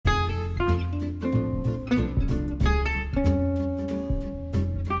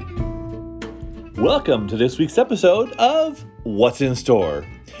Welcome to this week's episode of What's in Store,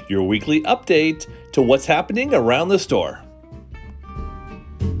 your weekly update to what's happening around the store.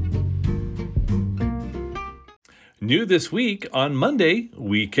 New this week, on Monday,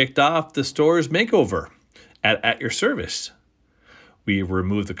 we kicked off the store's makeover at Your Service. We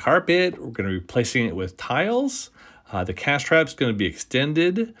removed the carpet. We're going to be replacing it with tiles. The cash trap's going to be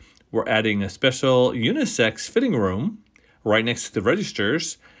extended. We're adding a special unisex fitting room right next to the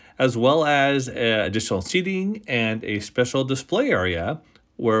registers, as well as additional seating and a special display area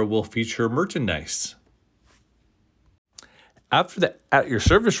where we'll feature merchandise. After the At Your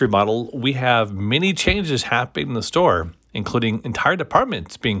Service remodel, we have many changes happening in the store, including entire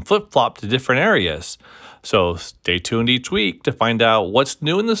departments being flip-flopped to different areas. So stay tuned each week to find out what's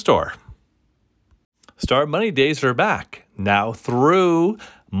new in the store. Star Money Days are back, now through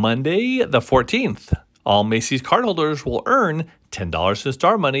Monday the 14th. All Macy's cardholders will earn $10 in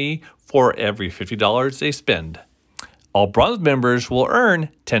Star Money for every $50 they spend. All Bronze members will earn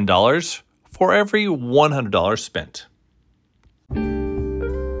 $10 for every $100 spent.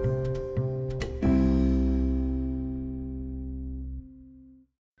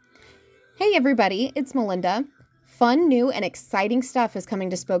 Hey everybody, it's Melinda. Fun, new, and exciting stuff is coming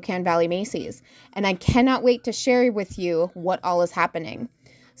to Spokane Valley Macy's, and I cannot wait to share with you what all is happening.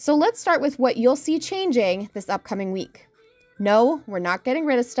 So let's start with what you'll see changing this upcoming week. No, we're not getting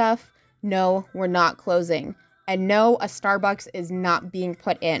rid of stuff. No, we're not closing. And no, a Starbucks is not being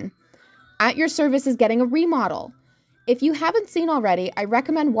put in. At Your Service is getting a remodel. If you haven't seen already, I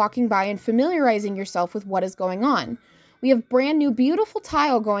recommend walking by and familiarizing yourself with what is going on. We have brand new beautiful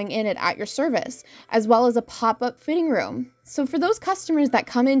tile going in at Your Service, as well as a pop-up fitting room. So for those customers that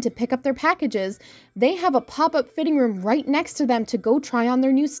come in to pick up their packages, they have a pop-up fitting room right next to them to go try on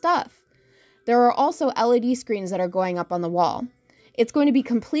their new stuff. There are also LED screens that are going up on the wall. It's going to be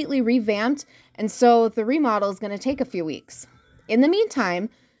completely revamped, and so the remodel is going to take a few weeks. In the meantime,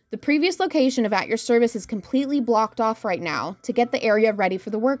 the previous location of At Your Service is completely blocked off right now to get the area ready for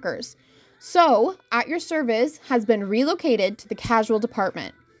the workers. So, At Your Service has been relocated to the casual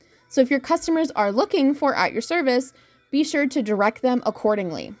department. So if your customers are looking for At Your Service, be sure to direct them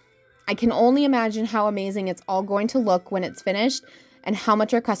accordingly. I can only imagine how amazing it's all going to look when it's finished and how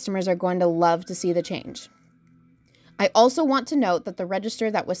much our customers are going to love to see the change. I also want to note that the register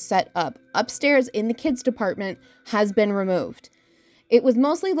that was set up upstairs in the kids department has been removed. It was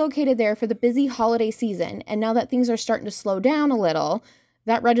mostly located there for the busy holiday season, and now that things are starting to slow down a little,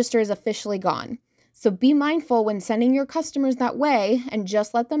 that register is officially gone. So be mindful when sending your customers that way and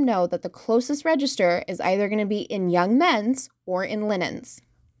just let them know that the closest register is either going to be in young men's or in linens.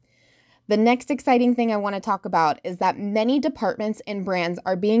 The next exciting thing I want to talk about is that many departments and brands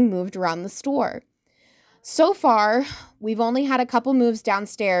are being moved around the store. So far, we've only had a couple moves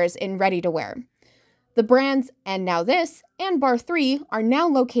downstairs in ready-to-wear. The brands And Now This and Bar 3 are now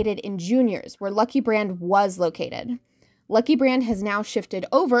located in juniors, where Lucky Brand was located. Lucky Brand has now shifted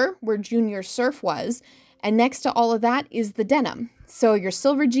over where Junior Surf was, and next to all of that is the denim. So your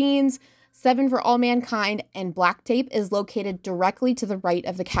silver jeans, 7 for All Mankind, and Black Tape is located directly to the right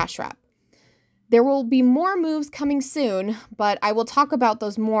of the cash wrap. There will be more moves coming soon, but I will talk about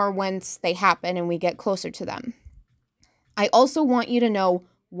those more once they happen and we get closer to them. I also want you to know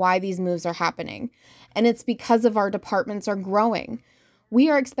why these moves are happening, and it's because of our departments are growing. We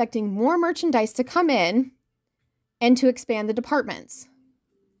are expecting more merchandise to come in and to expand the departments.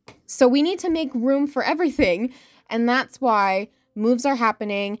 So we need to make room for everything, and that's why moves are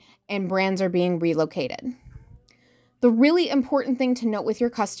happening and brands are being relocated. The really important thing to note with your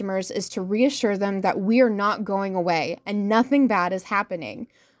customers is to reassure them that we are not going away and nothing bad is happening.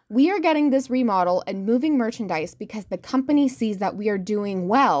 We are getting this remodel and moving merchandise because the company sees that we are doing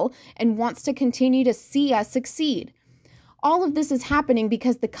well and wants to continue to see us succeed. All of this is happening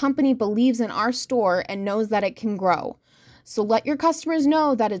because the company believes in our store and knows that it can grow. So let your customers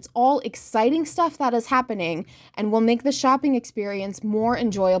know that it's all exciting stuff that is happening and will make the shopping experience more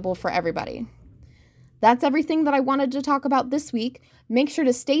enjoyable for everybody. That's everything that I wanted to talk about this week. Make sure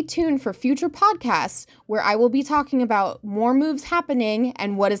to stay tuned for future podcasts where I will be talking about more moves happening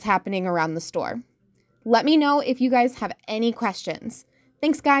and what is happening around the store. Let me know if you guys have any questions.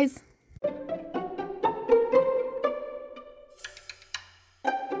 Thanks, guys.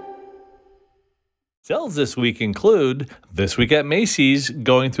 Sales this week include This Week at Macy's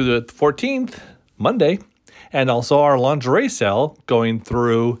going through the 14th, Monday, and also our lingerie sale going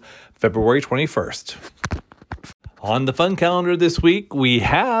through February 21st. On the fun calendar this week, we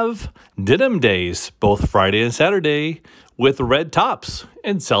have Denim Days, both Friday and Saturday, with red tops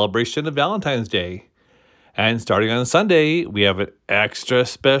in celebration of Valentine's Day. And starting on Sunday, we have an extra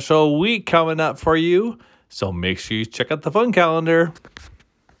special week coming up for you. So make sure you check out the fun calendar.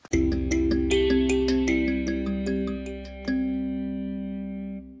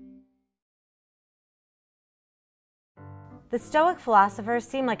 The Stoic philosophers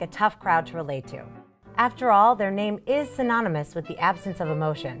seem like a tough crowd to relate to. After all, their name is synonymous with the absence of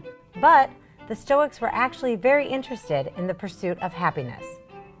emotion. But the Stoics were actually very interested in the pursuit of happiness.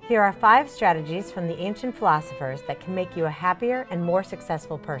 Here are 5 strategies from the ancient philosophers that can make you a happier and more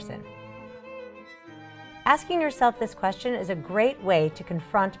successful person. Asking yourself this question is a great way to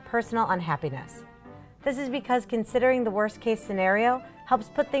confront personal unhappiness. This is because considering the worst-case scenario helps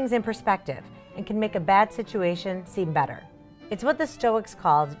put things in perspective and can make a bad situation seem better. It's what the Stoics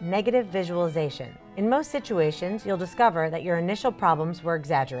called negative visualization. In most situations, you'll discover that your initial problems were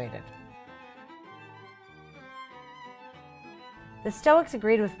exaggerated. The Stoics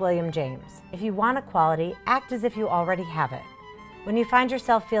agreed with William James. If you want equality, act as if you already have it. When you find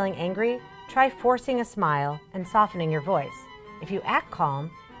yourself feeling angry, try forcing a smile and softening your voice. If you act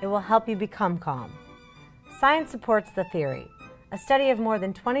calm, it will help you become calm. Science supports the theory. A study of more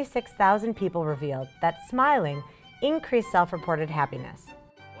than 26,000 people revealed that smiling increased self-reported happiness.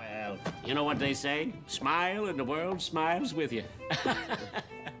 Well, you know what they say? Smile and the world smiles with you.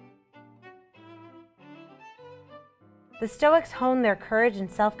 The Stoics honed their courage and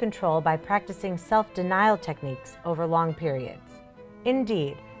self-control by practicing self-denial techniques over long periods.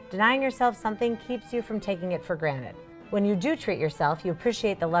 Indeed, denying yourself something keeps you from taking it for granted. When you do treat yourself, you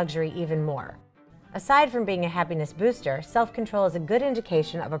appreciate the luxury even more. Aside from being a happiness booster, self-control is a good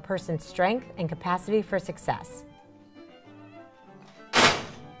indication of a person's strength and capacity for success.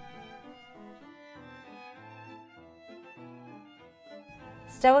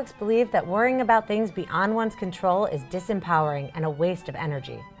 Stoics believe that worrying about things beyond one's control is disempowering and a waste of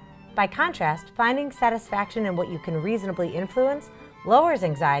energy. By contrast, finding satisfaction in what you can reasonably influence lowers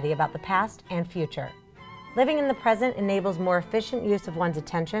anxiety about the past and future. Living in the present enables more efficient use of one's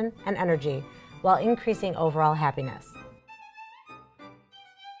attention and energy while increasing overall happiness.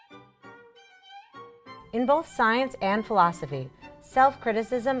 In both science and philosophy,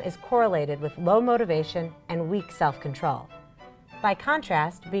 self-criticism is correlated with low motivation and weak self-control. By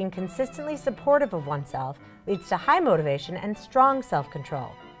contrast, being consistently supportive of oneself leads to high motivation and strong self-control.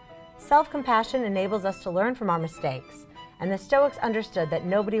 Self-compassion enables us to learn from our mistakes, and the Stoics understood that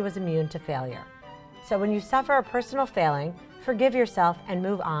nobody was immune to failure. So when you suffer a personal failing, forgive yourself and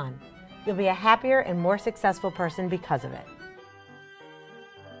move on. You'll be a happier and more successful person because of it.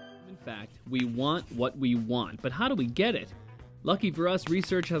 In fact, we want what we want, but how do we get it? Lucky for us,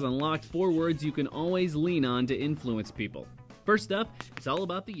 research has unlocked 4 words you can always lean on to influence people. First up, it's all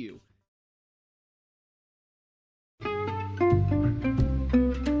about the you.